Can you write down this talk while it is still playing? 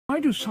Why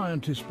do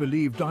scientists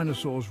believe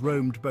dinosaurs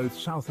roamed both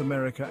South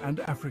America and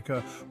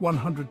Africa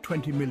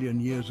 120 million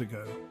years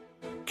ago?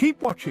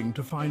 Keep watching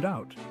to find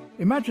out.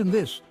 Imagine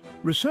this.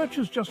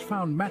 Researchers just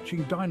found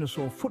matching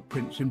dinosaur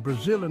footprints in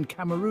Brazil and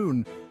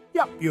Cameroon.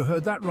 Yep, you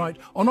heard that right,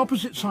 on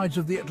opposite sides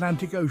of the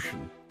Atlantic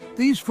Ocean.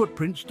 These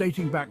footprints,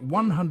 dating back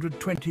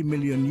 120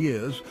 million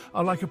years,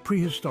 are like a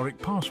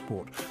prehistoric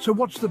passport. So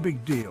what's the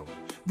big deal?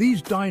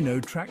 These dino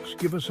tracks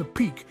give us a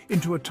peek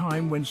into a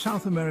time when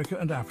South America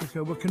and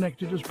Africa were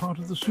connected as part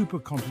of the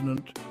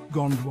supercontinent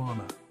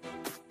Gondwana.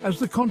 As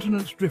the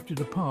continents drifted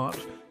apart,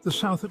 the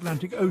South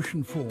Atlantic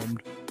Ocean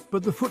formed,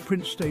 but the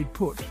footprints stayed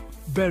put,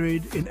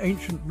 buried in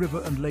ancient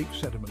river and lake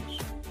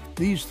sediments.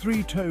 These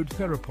three-toed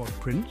theropod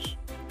prints,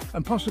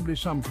 and possibly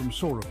some from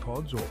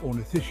sauropods or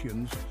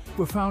ornithischians,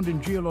 were found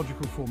in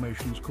geological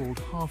formations called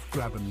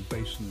half-graben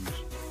basins.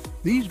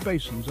 These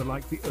basins are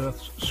like the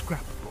Earth's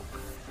scrapbook,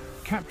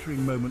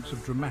 capturing moments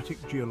of dramatic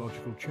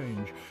geological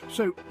change.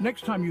 So,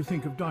 next time you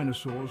think of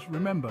dinosaurs,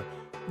 remember,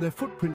 their footprints